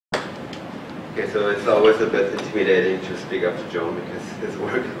Okay, so it's always a bit intimidating to speak up to John because his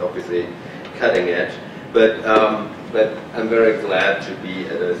work is obviously cutting edge. But I'm very glad to be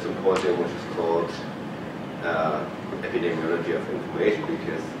at a symposium which is called Epidemiology of Information,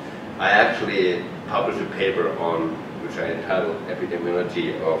 because I actually published a paper on which I entitled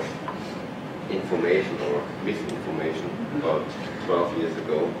Epidemiology of Information or Misinformation about 12 years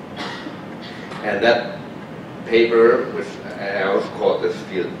ago. And that paper, which I also called this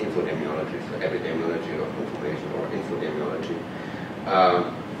field infodemiology, so epidemiology of information or infodemiology.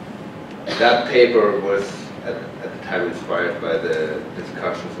 That paper was at the time inspired by the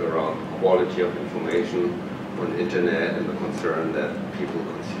discussions around quality of information on the internet and the concern that people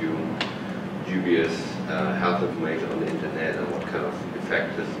consume dubious health information on the internet and what kind of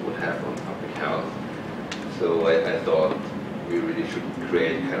effect this would have on public health. So I thought we really should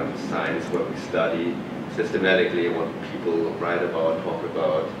create kind of a science where we study systematically what people write about, talk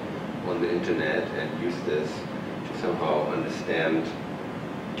about on the internet, and use this to somehow understand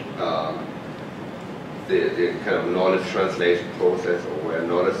the kind of knowledge translation process, or where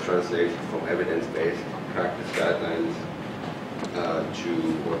knowledge translation from evidence-based practice guidelines to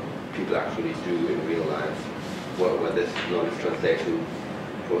what people actually do in real life, where this knowledge translation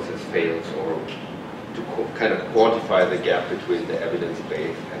process fails, or to kind of quantify the gap between the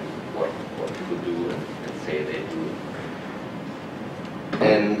evidence-based and what people do and say they do.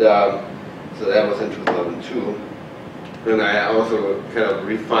 And so that was in 2002. And I also kind of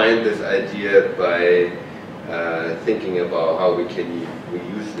refined this idea by thinking about how we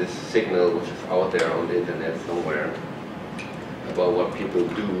use this signal which is out there on the internet somewhere about what people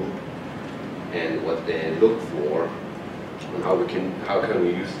do and what they look for, and how can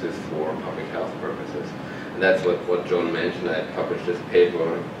we use this for public health purposes. And that's what John mentioned. I published this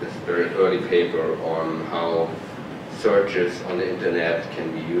paper, this very early paper, on how searches on the internet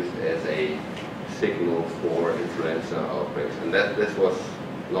can be used as a signal for influenza outbreaks. And this was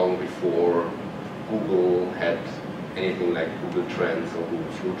long before Google had anything like Google Trends or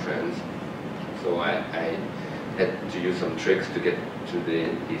Google Flu Trends. So I had to use some tricks to get to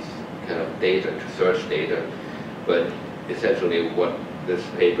these kind of data, to search data. But essentially what this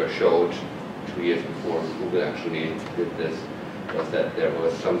paper showed 2 years before Google actually did this was that there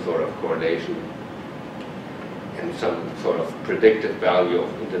was some sort of correlation and some sort of predictive value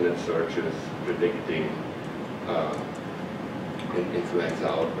of internet searches predicting influenza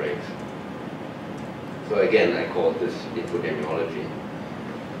outbreaks. So again, I called this infodemiology.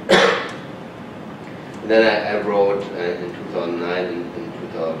 And then I wrote in 2009 and in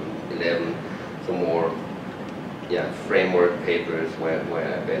 2011 some more framework papers where I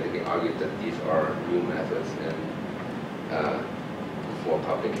basically argued that these are new methods for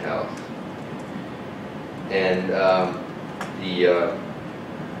public health. And the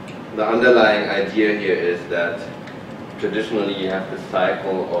underlying idea here is that traditionally you have this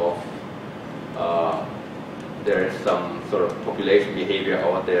cycle of there is some sort of population behavior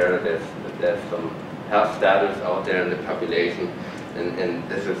out there, there's some health status out there in the population, and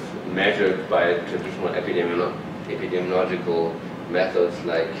this is measured by traditional epidemiological methods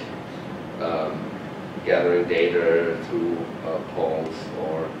like gathering data through polls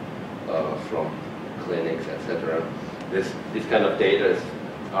or from clinics, etc. These kind of data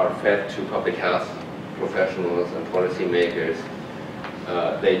are fed to public health professionals and policymakers.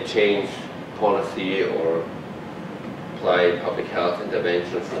 They change policy or apply public health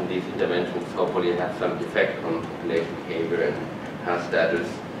interventions, and these interventions hopefully have some effect on population behavior and health status.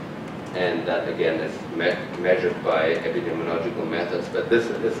 And that again is measured by epidemiological methods. But this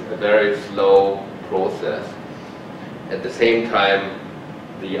is a very slow process. At the same time,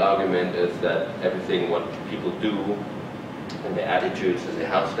 the argument is that everything what people do and their attitudes and their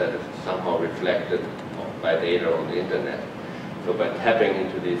health status is somehow reflected by data on the internet. So by tapping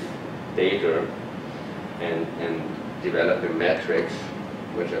into this data and developing metrics,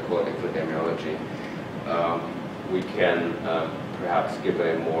 which are called epidemiology, we can perhaps give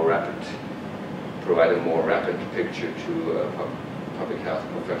provide a more rapid picture to public health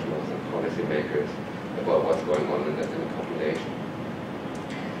professionals and policymakers about what's going on in the population.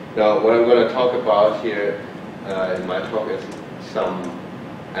 Now, what I'm going to talk about here in my talk is some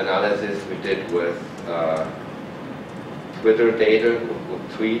analysis we did with Twitter data, with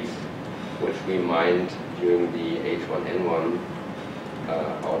tweets, which we mined during the H1N1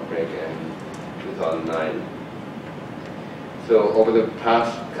 outbreak in 2009. So over the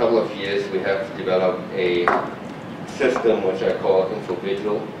past couple of years, we have developed a system which I call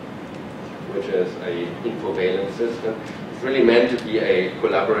InfoVigil, which is an infovalent system. It's really meant to be a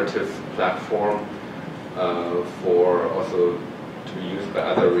collaborative platform for also to be used by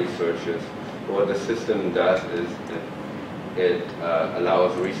other researchers, what the system does is that it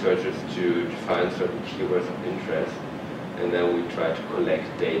allows researchers to define certain keywords of interest, and then we try to collect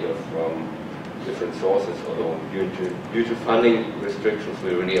data from different sources. Although due to funding restrictions,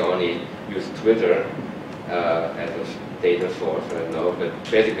 we really only use Twitter as a data source right now. But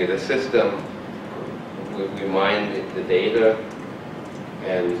basically, the system, we mine the data,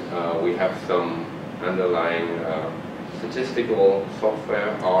 and we have some underlying statistical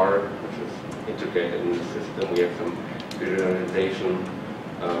software, R, which is integrated in the system. We have some visualization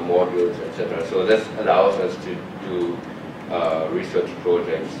modules, etc. So this allows us to do research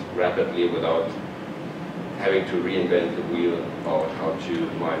projects rapidly without having to reinvent the wheel about how to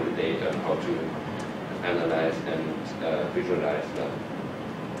mine the data and how to analyze and visualize them.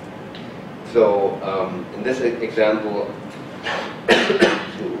 So in this example,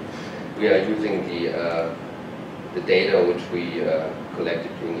 we are using the data which we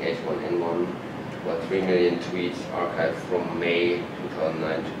collected during H1N1, about 3 million tweets archived from May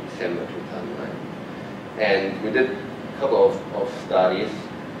 2009 to December 2009. And we did a couple of studies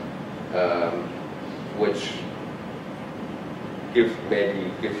which gives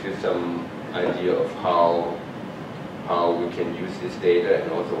you some idea of how we can use this data,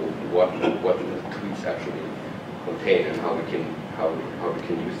 and also what the tweets actually contain, and how we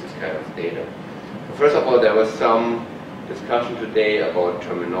can use this kind of data. So first of all, there was some discussion today about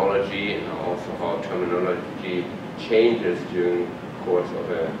terminology, and also how terminology changes during the course of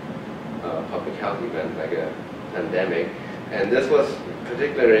a public health event like a pandemic. And this was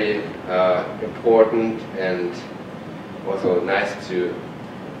particularly important and also nice to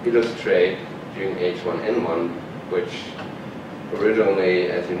illustrate during H1N1, which originally,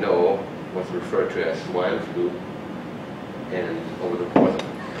 as you know, was referred to as swine flu. And over the course of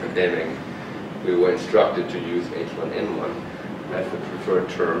the pandemic, we were instructed to use H1N1 as the preferred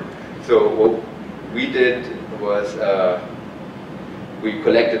term. So what we did was we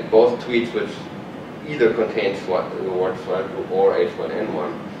collected both tweets which either contained the word swine flu or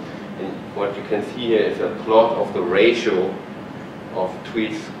H1N1. And what you can see here is a plot of the ratio of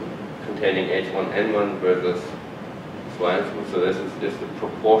tweets containing H1N1 versus swine flu. So this is just the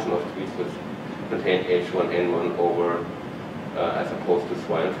proportion of tweets which contain H1N1 over as opposed to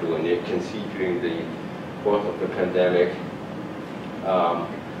swine flu. And you can see during the course of the pandemic,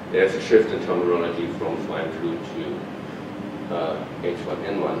 there's a shift in terminology from swine flu to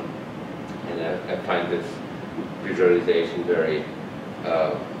H1N1. And I find this visualization very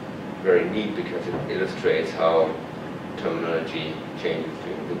neat, because it illustrates how terminology changes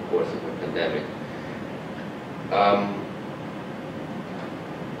during the course of the pandemic.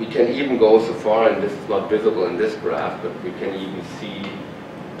 We can even go so far, and this is not visible in this graph, but we can even see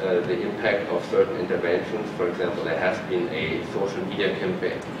the impact of certain interventions. For example, there has been a social media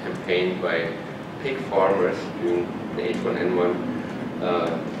campaign by pig farmers during the H1N1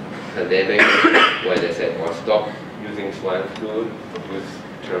 pandemic, where they said, well, stop using swine flu, use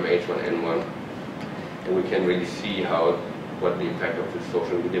the term H1N1. And we can really see what the impact of the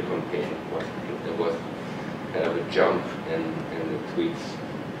social media campaign was. There was kind of a jump in the tweets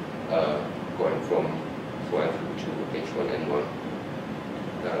going from swine flu to H1N1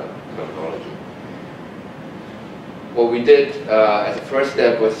 terminology. What we did as a first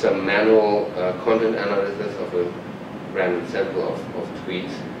step was some manual content analysis of a random sample of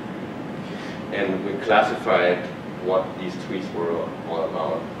tweets, and we classified what these tweets were all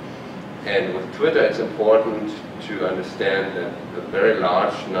about. And with Twitter, it's important to understand that a very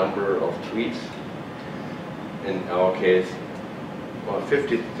large number of tweets, in our case, about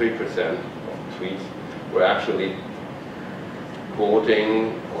 53% of tweets, were actually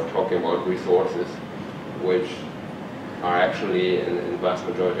quoting or talking about resources, which are actually, in the vast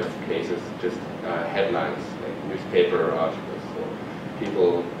majority of cases, just headlines, like newspaper articles. So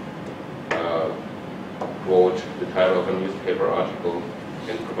people quote the title of a newspaper article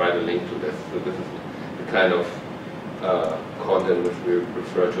and provide a link to this. So this is the kind of content which we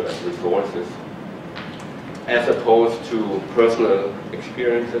refer to as resources, as opposed to personal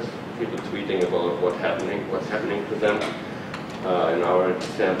experiences, people tweeting about what's happening to them. In our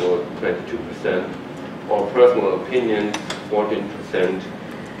example, 22%, or personal opinions, 14%,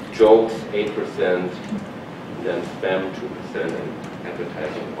 jokes, 8%, then spam, 2%, and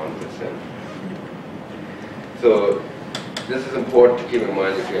advertising, 1%. So this is important to keep in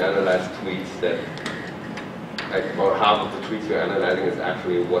mind if you analyze tweets, that like about half of the tweets you're analyzing is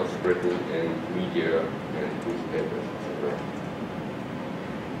actually what's written in media and newspapers, etc.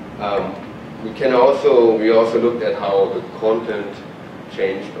 We also looked at how the content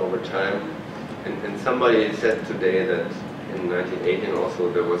changed over time, and somebody said today that in 1918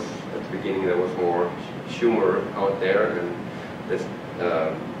 also, there was, at the beginning, there was more humor out there, and this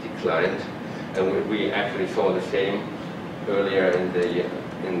declined. And we actually saw the same earlier in the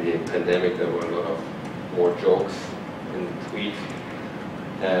pandemic. There were a lot of more jokes in the tweets,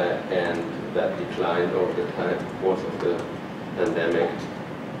 and that declined over the course of the pandemic.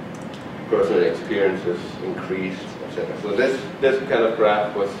 Personal experiences increased, etc. So this kind of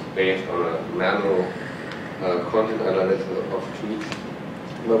graph was based on a manual content analysis of tweets,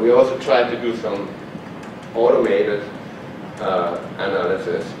 but we also tried to do some automated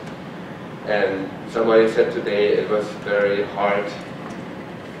analysis. And somebody said today it was very hard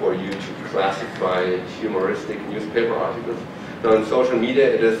for you to classify humoristic newspaper articles. Now in social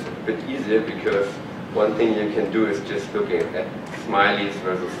media it is a bit easier, because one thing you can do is just looking at smileys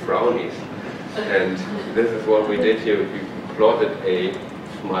versus frownies. And this is what we did here. We plotted a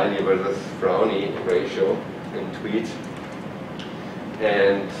smiley versus frowny ratio in tweets.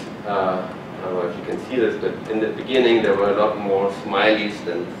 And I don't know if you can see this, but in the beginning there were a lot more smileys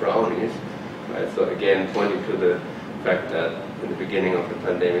than frownies. Right? So again, pointing to the fact that in the beginning of the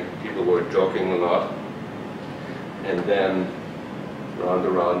pandemic people were joking a lot. And then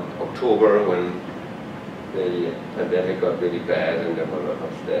around October, when the pandemic got really bad and there were a lot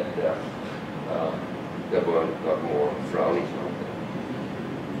of deaths, there were a lot more frownies out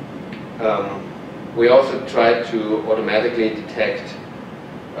there. We also tried to automatically detect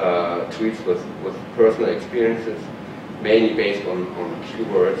tweets with personal experiences, mainly based on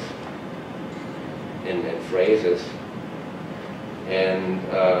keywords and phrases. And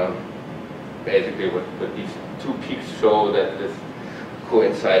basically what these two peaks show, that this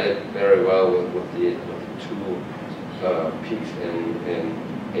coincided very well with the two peaks in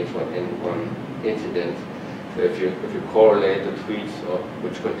H1N1 incidents. So if you correlate the tweets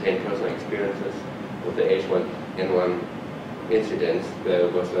which contain personal experiences with the H1N1 incidents, there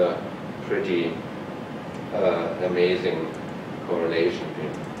was a pretty amazing correlation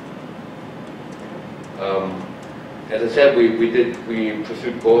here. As I said, we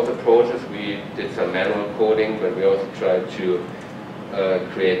pursued both approaches. We did some manual coding, but we also tried to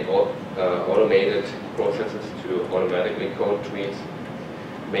create automated processes to automatically code tweets,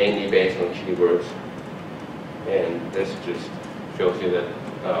 mainly based on keywords. And this just shows you that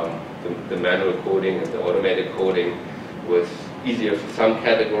the manual coding and the automated coding was easier for some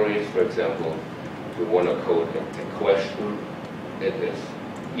categories. For example, if you want to code a question, it is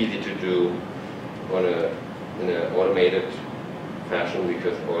easy to do in an automated fashion,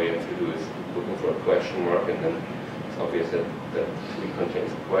 because all you have to do is looking for a question mark, and then it's obvious that the tweet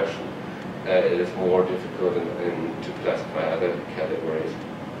contains a question. It is more difficult to classify other categories.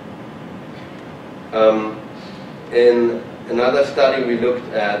 In another study, we looked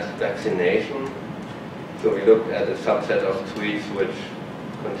at vaccination. So we looked at a subset of tweets which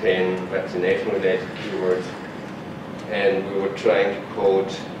contain vaccination-related keywords, and we were trying to code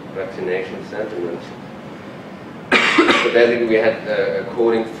vaccination sentiments. So basically, we had a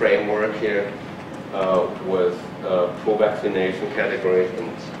coding framework here with pro-vaccination categories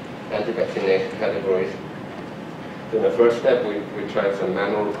and anti-vaccination categories. So in the first step, we tried some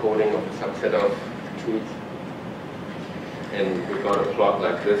manual coding of a subset of tweets, and we got a plot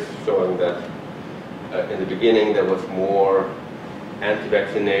like this showing that in the beginning there was more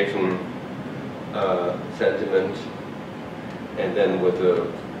anti-vaccination sentiment, and then with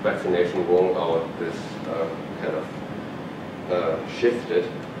the vaccination rollout, this kind of shifted.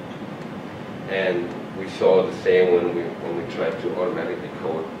 And we saw the same when we tried to automatically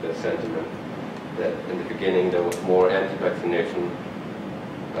code the sentiment, that in the beginning there was more anti-vaccination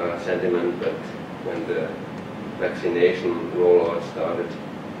sentiment, but when the vaccination rollout started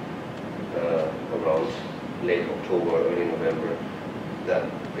around late October, early November, that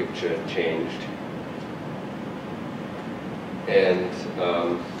picture changed. And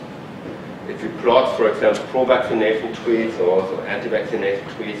if you plot, for example, pro-vaccination tweets or also anti-vaccination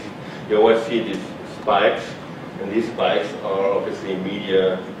tweets, you always see these spikes, and these spikes are obviously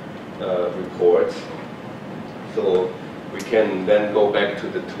media reports. So we can then go back to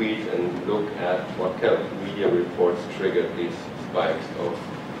the tweets and look at what kind of media reports triggered these spikes of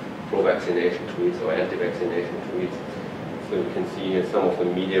pro-vaccination tweets or anti-vaccination tweets. So you can see here some of the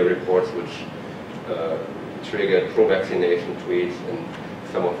media reports which triggered pro-vaccination tweets, and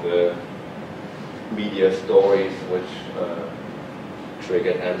some of the media stories which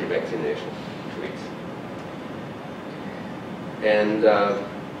triggered anti-vaccination tweets. And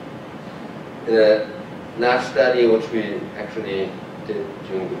in the last study, which we actually did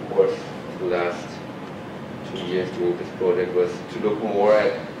during the course of the last 2 years doing this project, was to look more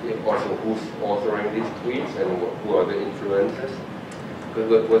at also who's authoring these tweets and who are the influencers.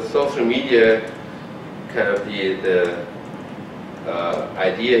 But with social media, kind of the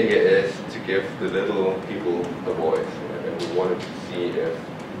idea here is to give the little people a voice, right? And we wanted to see if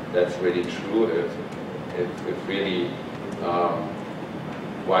that's really true, if really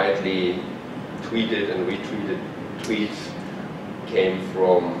widely tweeted and retweeted tweets came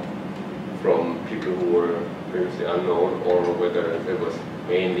from people who were previously unknown, or whether it was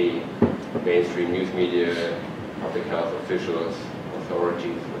mainly mainstream news media, public health officials,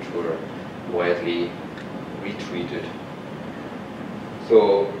 authorities, which were widely retweeted.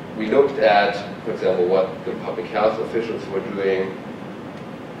 So we looked at, for example, what the public health officials were doing,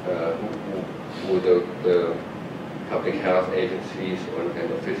 who the public health agencies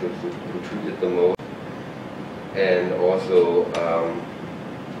and officials who tweeted the most, and also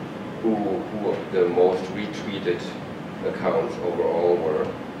who the most retweeted accounts overall were.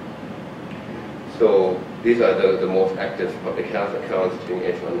 So these are the most active public health accounts during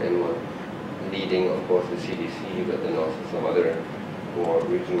H1N1, leading, of course, the CDC, but then also some other more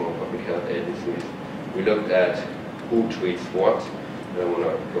regional public health agencies. We looked at who tweets what. I don't want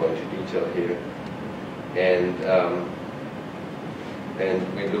to go into detail here. And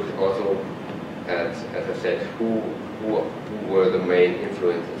we looked also at, as I said, who were the main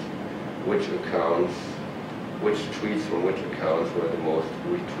influencers, which accounts, which tweets from which accounts were the most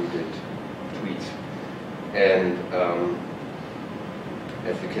retweeted tweets. And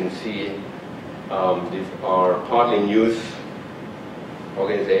as you can see, these are partly news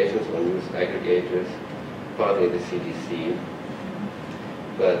organizations or news aggregators, partly the CDC,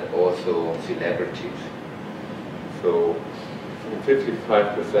 but also celebrities. So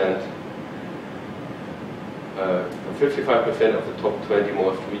 55% of the top 20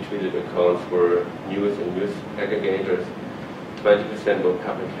 most retweeted accounts were news and news aggregators, 20% were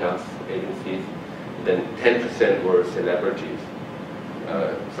public health agencies, then 10% were celebrities.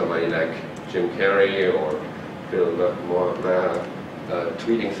 Somebody like Jim Carrey or Bill Maher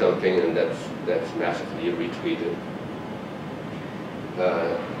tweeting something, and that's massively retweeted.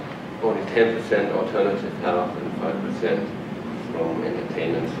 Only 10% alternative health and 5% from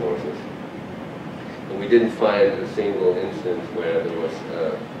entertainment sources. And we didn't find a single instance where there was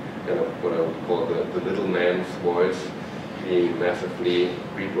kind of what I would call the little man's voice being massively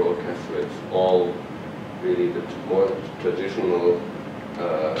rebroadcast. So it's all really the more traditional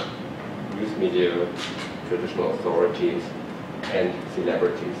news media, traditional authorities, and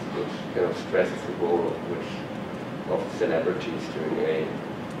celebrities, which kind of stresses the role of celebrities during a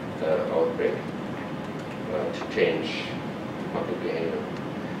outbreak to change public behavior.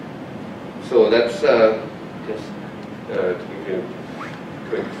 So that's just to give you a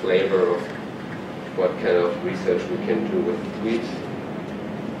quick flavor of what kind of research we can do with tweets.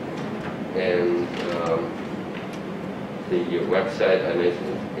 And the website I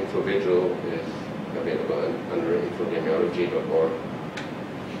mentioned, InfoVigil, is available under infodemiology.org.